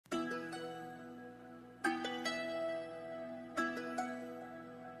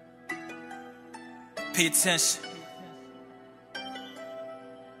Pay attention.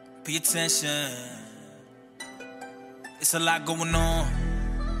 Pay attention. It's a lot going on.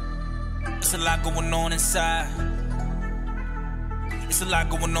 It's a lot going on inside. It's a lot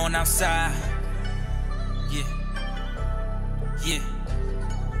going on outside. Yeah. Yeah.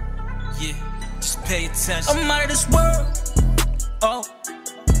 Yeah. Just pay attention. I'm out of this world. Oh,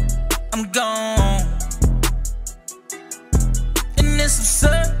 I'm gone. And it's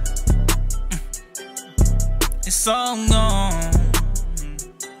absurd. It's all gone.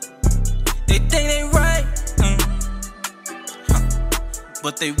 They think they right,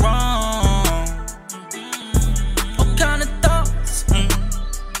 but they wrong. What kind of thoughts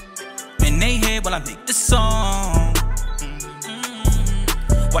in they head while I make this song?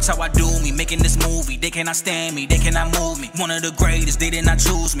 Watch how I do me, making this movie. They cannot stand me, they cannot move me. One of the greatest, they did not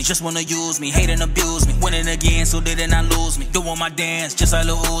choose me. Just wanna use me, hate and abuse me. Winning again, so they did not lose me. Doing my dance, just like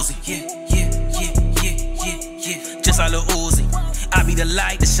Lil Uzi. Yeah. Just like Lil Uzi. I be the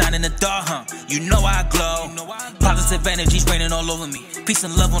light that shine in the dark, huh? You know I glow. Positive energies raining all over me. Peace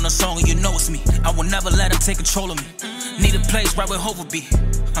and love on the song, and you know it's me. I will never let them take control of me. Need a place right where hope will be,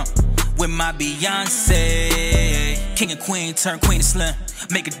 huh? With my Beyonce. King and queen, turn queen to slim.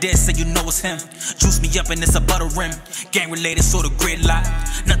 Make a diss, say you know it's him. Juice me up and it's a butter rim. Gang related, sort of gridlock.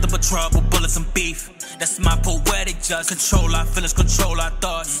 Nothing but trouble, bullets and beef. That's my poetic justice. Control our feelings, control our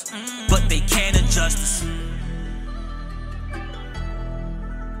thoughts. But they can't adjust us.